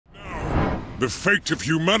The fate of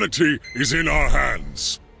humanity is in our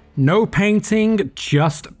hands. No painting,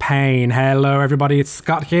 just pain. Hello everybody, it's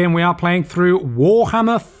Scott here and we are playing through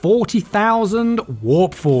Warhammer 40,000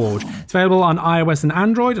 Warpforge. It's available on iOS and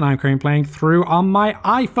Android and I'm currently playing through on my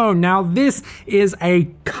iPhone. Now this is a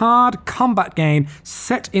card combat game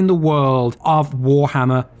set in the world of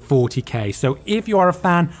Warhammer 40k. So if you are a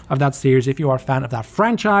fan of that series, if you are a fan of that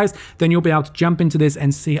franchise, then you'll be able to jump into this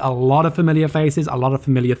and see a lot of familiar faces, a lot of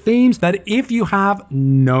familiar themes. But if you have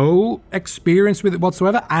no experience with it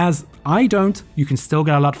whatsoever, as I don't, you can still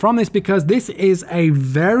get a lot from this because this is a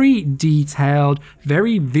very detailed,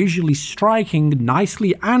 very visually striking,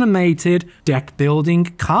 nicely animated deck building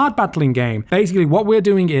card battling game. Basically what we're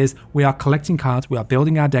doing is we are collecting cards, we are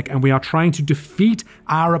building our deck, and we are trying to defeat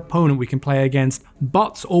our opponent. We can play against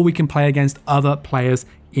bots or we can play against other players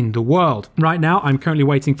in the world. Right now, I'm currently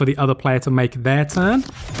waiting for the other player to make their turn.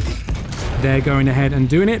 They're going ahead and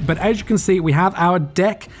doing it. But as you can see, we have our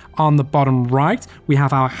deck on the bottom right. We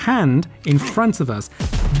have our hand in front of us.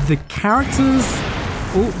 The characters...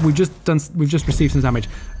 Oh, we've just received some damage.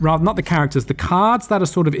 Rather, not the characters, the cards that are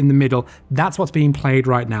sort of in the middle, that's what's being played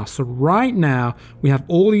right now. So right now, we have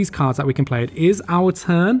all these cards that we can play. It is our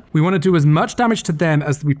turn. We want to do as much damage to them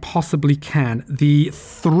as we possibly can. The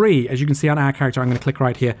 3, as you can see on our character, I'm going to click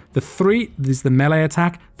right here. The 3 is the melee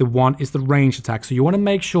attack. The 1 is the ranged attack. So you want to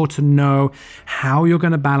make sure to know how you're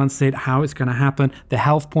going to balance it, how it's going to happen, the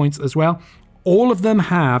health points as well. All of them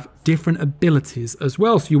have different abilities as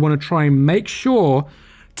well. So you want to try and make sure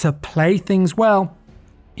to play things well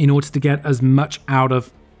in order to get as much out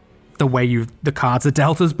of the way the cards are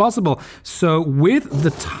dealt as possible. So with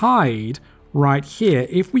the tide right here,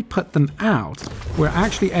 if we put them out, we're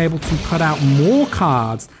actually able to put out more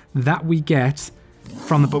cards that we get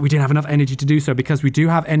from them, but we didn't have enough energy to do so because we do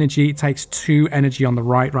have energy. It takes 2 energy on the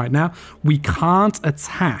right now. We can't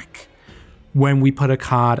attack when we put a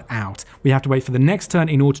card out. We have to wait for the next turn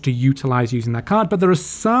in order to utilize using that card. But there are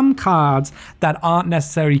some cards that aren't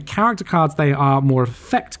necessarily character cards, they are more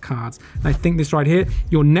effect cards. And I think this right here,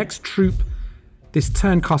 your next troop, this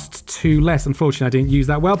turn costs 2 less. Unfortunately, I didn't use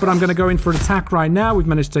that well, but I'm gonna go in for an attack right now. We've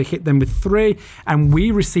managed to hit them with 3, and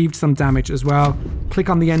we received some damage as well. Click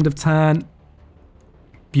on the end of turn.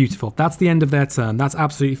 Beautiful, that's the end of their turn. That's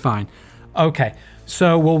absolutely fine. Okay,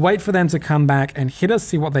 so we'll wait for them to come back and hit us,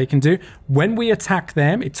 see what they can do. When we attack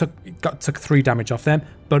them, it took 3 damage off them,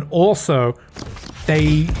 but also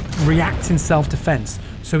they react in self-defense.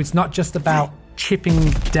 So it's not just about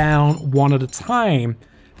chipping down one at a time.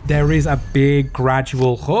 There is a big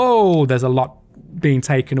gradual, there's a lot being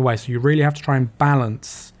taken away. So you really have to try and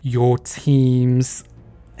balance your team's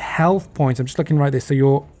health points. I'm just looking right there.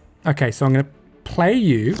 So okay, so I'm going to play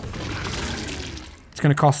you. It's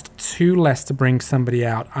going to cost 2 less to bring somebody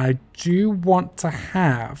out. I do want to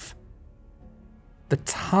have the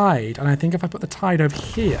tide, and I think if I put the tide over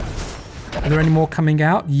here, are there any more coming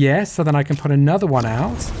out? Yes, so then I can put another one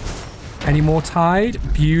out. Any more tide?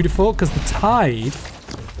 Beautiful, because the tide,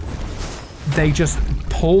 they just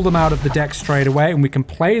pull them out of the deck straight away, and we can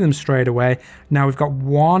play them straight away. Now we've got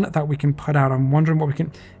 1 that we can put out. I'm wondering what we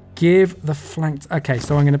can give the flanked. Okay,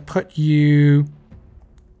 so I'm going to put you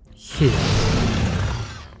here.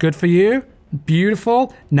 Good for you.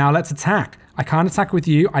 Beautiful. Now let's attack. I can't attack with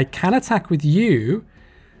you. I can attack with you,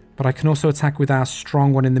 but I can also attack with our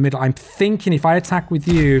strong one in the middle. I'm thinking if I attack with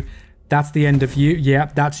you, that's the end of you.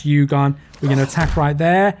 Yep, that's you gone. We're going to attack right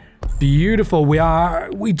there. Beautiful.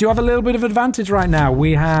 We do have a little bit of advantage right now.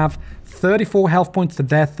 We have 34 health points to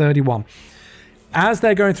their 31. As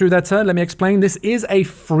they're going through their turn, let me explain. This is a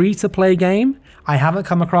free-to-play game. I haven't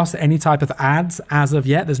come across any type of ads as of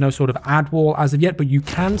yet. There's no sort of ad wall as of yet, but you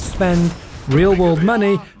can spend real-world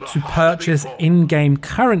money to purchase in-game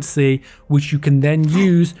currency, which you can then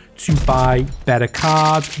use to buy better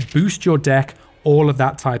cards, boost your deck, all of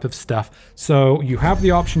that type of stuff. So you have the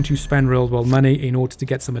option to spend real-world money in order to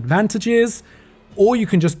get some advantages, or you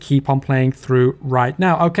can just keep on playing through right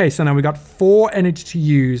now. Okay, so now we've got 4 energy to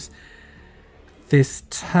use this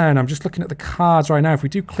turn. I'm just looking at the cards right now. If we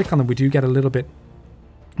do click on them, we do get a little bit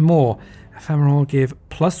more. Ephemeral give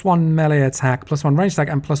 +1 melee attack, +1 range attack,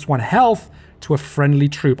 and +1 health to a friendly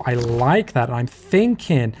troop. I like that. I'm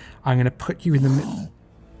thinking I'm going to put you in the middle.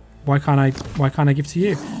 Why can't I give to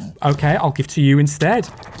you? Okay, I'll give to you instead.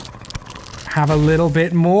 Have a little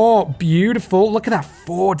bit more. Beautiful. Look at that,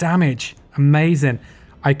 4 damage. Amazing.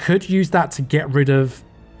 I could use that to get rid of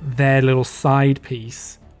their little side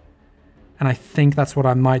piece. And I think that's what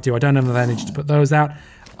I might do. I don't have enough energy to put those out.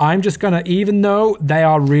 I'm just going to, even though they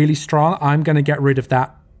are really strong, I'm going to get rid of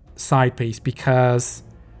that side piece because,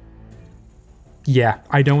 yeah,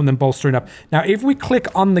 I don't want them bolstering up. Now, if we click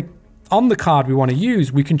on on the card we want to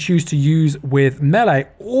use, we can choose to use with melee,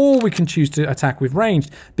 or we can choose to attack with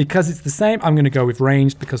ranged. Because it's the same, I'm going to go with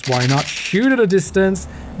ranged, because why not? Shoot at a distance.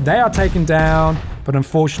 They are taken down, but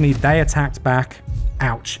unfortunately they attacked back.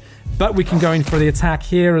 Ouch. But we can go in for the attack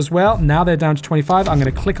here as well. Now they're down to 25. I'm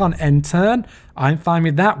going to click on end turn. I'm fine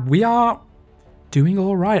with that. We are doing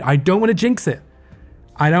all right. I don't want to jinx it.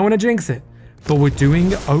 I don't want to jinx it, but we're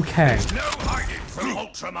doing okay. No hiding from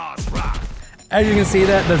Ultramar's wrath. As you can see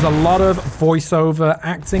there, there's a lot of voiceover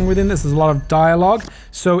acting within this. There's a lot of dialogue.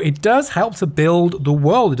 So it does help to build the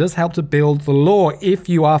world. It does help to build the lore. If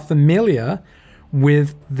you are familiar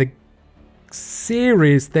with the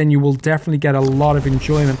series, then you will definitely get a lot of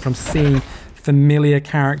enjoyment from seeing familiar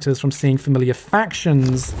characters, from seeing familiar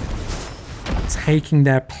factions taking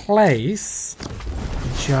their place.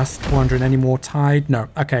 I'm just wondering, any more Tide? No.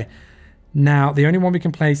 Okay. Now, the only one we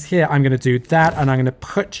can place here, I'm going to do that, and I'm going to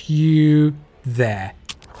put you there.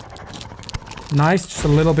 Nice, just a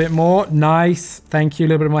little bit more. Nice, thank you. A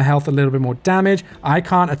little bit more health, a little bit more damage. I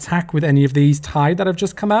can't attack with any of these Tide that have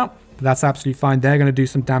just come out, but that's absolutely fine. They're going to do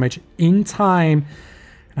some damage in time,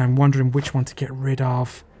 and I'm wondering which one to get rid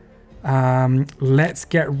of. Let's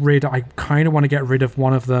get rid of... I kind of want to get rid of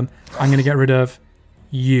one of them. I'm going to get rid of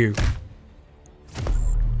you.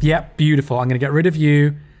 Yep, beautiful. I'm going to get rid of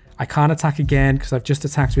you. I can't attack again because I've just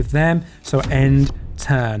attacked with them, so end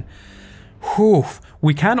turn. Whew.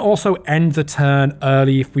 We can also end the turn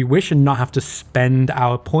early if we wish and not have to spend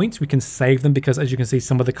our points. We can save them because, as you can see,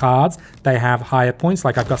 some of the cards, they have higher points.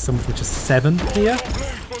 Like I've got some which is 7 here.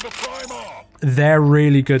 They're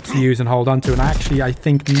really good to use and hold on to. And actually, I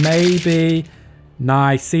think maybe...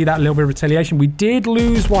 Nice. See that little bit of retaliation? We did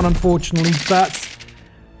lose one, unfortunately, but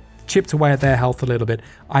chipped away at their health a little bit.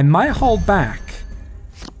 I might hold back.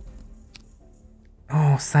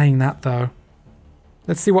 Oh, saying that, though.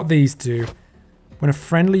 Let's see what these do. When a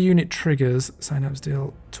friendly unit triggers, sign up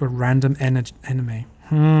deal to a random enemy.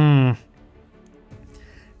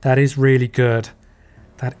 That is really good.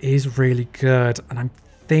 That is really good. And I'm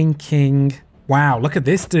thinking... Wow, look at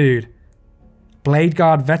this dude. Blade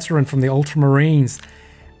Guard veteran from the Ultramarines.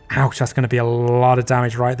 Ouch, that's going to be a lot of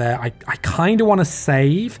damage right there. I kind of want to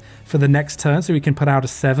save for the next turn so we can put out a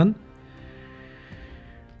 7.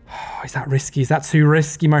 Oh, is that risky? Is that too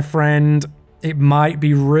risky, my friend? It might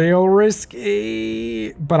be real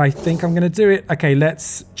risky, but I think I'm going to do it. Okay,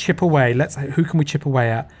 let's chip away. Who can we chip away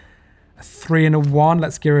at? A 3 and a 1.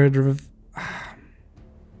 Let's get rid of...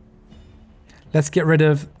 Let's get rid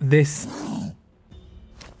of this...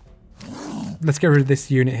 Let's get rid of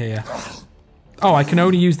this unit here. Oh, I can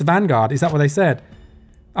only use the Vanguard. Is that what they said?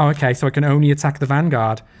 Oh, okay, so I can only attack the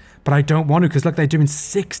Vanguard. But I don't want to, because look, they're doing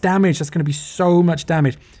 6 damage. That's going to be so much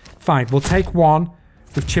damage. Fine, we'll take 1.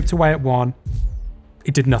 We've chipped away at 1.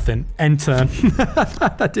 It did nothing. End turn.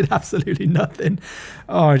 That did absolutely nothing.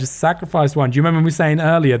 Oh, I just sacrificed 1. Do you remember me saying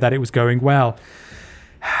earlier that it was going well?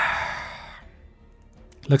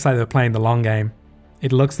 Looks like they were playing the long game.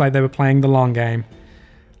 It looks like they were playing the long game.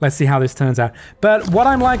 Let's see how this turns out. But what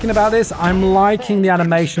I'm liking about this, I'm liking the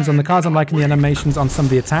animations on the cards. I'm liking the animations on some of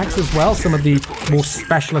the attacks as well. Some of the more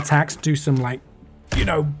special attacks do some, like, you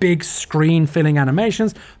know, big screen filling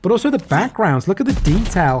animations, but also the backgrounds. Look at the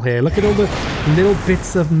detail here. Look at all the little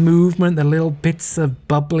bits of movement, the little bits of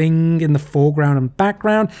bubbling in the foreground and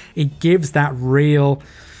background. It gives that real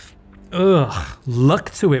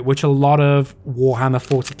look to it, which a lot of Warhammer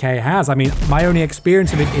 40k has. I mean, my only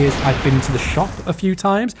experience of it is I've been to the shop a few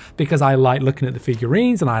times because I like looking at the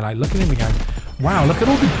figurines and I like looking at them and going, wow, look at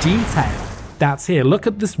all the detail that's here. Look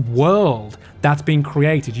at this world that's been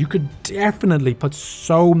created. You could definitely put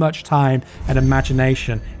so much time and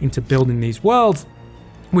imagination into building these worlds,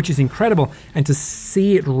 which is incredible. And to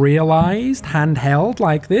see it realized, handheld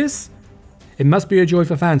like this, it must be a joy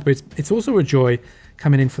for fans, but it's also a joy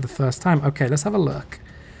coming in for the first time. Okay, let's have a look.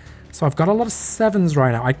 So I've got a lot of 7s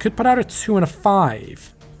right now. I could put out a 2 and a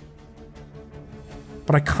 5,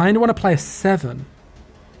 but I kind of want to play a 7.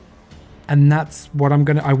 And that's what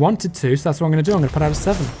I wanted to, so that's what I'm going to do. I'm going to put out a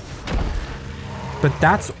 7. But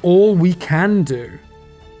that's all we can do,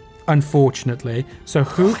 unfortunately. So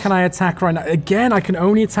who can I attack right now? Again, I can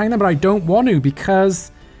only attack them, but I don't want to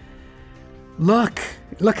because... Look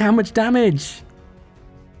how much damage.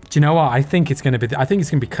 Do you know what? I think it's going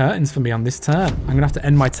to be curtains for me on this turn. I'm going to have to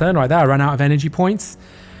end my turn right there. I ran out of energy points.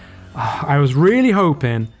 I was really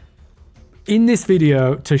hoping in this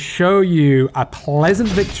video to show you a pleasant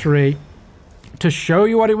victory, to show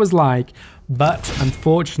you what it was like, but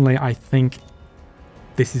unfortunately, I think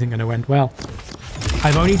this isn't going to end well.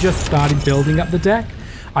 I've only just started building up the deck.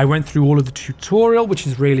 I went through all of the tutorial, which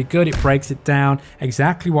is really good. It breaks it down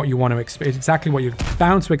exactly what you want to experience, exactly what you're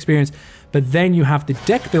bound to experience. But then you have the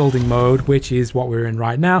deck building mode, which is what we're in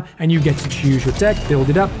right now, and you get to choose your deck, build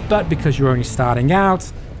it up. But because you're only starting out,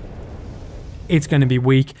 it's going to be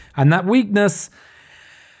weak, and that weakness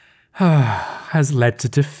has led to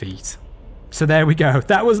defeat. So there we go.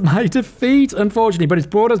 That was my defeat, unfortunately, but it's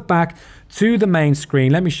brought us back to the main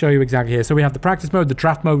screen. Let me show you exactly here. So we have the practice mode, the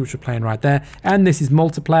draft mode, which we're playing right there, and this is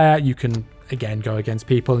multiplayer. You can, again, go against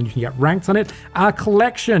people and you can get ranked on it. Our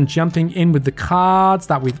collection, jumping in with the cards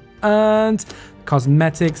that we've earned,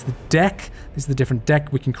 cosmetics, the deck. This is the different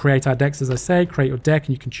deck. We can create our decks, as I say. Create your deck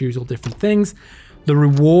and you can choose all different things. The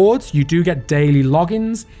rewards, you do get daily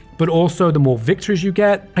logins, but also the more victories you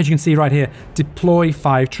get. As you can see right here, deploy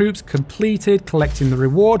 5 troops, completed, collecting the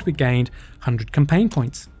reward, we gained 100 campaign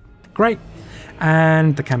points. Great.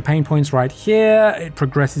 And the campaign points right here, it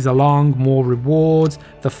progresses along, more rewards,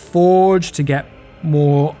 the forge to get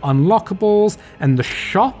more unlockables, and the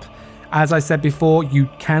shop. As I said before, you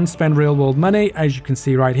can spend real world money. As you can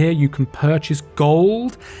see right here, you can purchase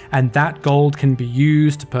gold, and that gold can be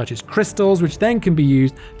used to purchase crystals, which then can be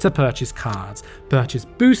used to purchase cards. Purchase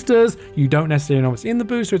boosters. You don't necessarily know what's in the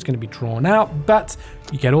booster. It's going to be drawn out, but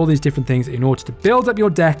you get all these different things in order to build up your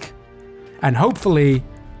deck and hopefully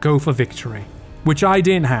go for victory, which I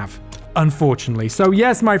didn't have, unfortunately. So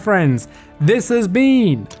yes, my friends, this has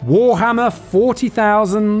been Warhammer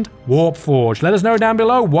 40,000 Warpforge. Let us know down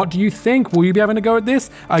below, what do you think? Will you be having a go at this?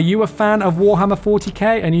 Are you a fan of Warhammer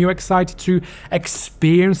 40k and are you excited to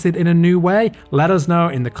experience it in a new way? Let us know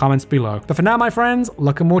in the comments below. But for now, my friends,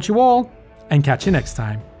 look and watch you all, and catch you next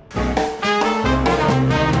time.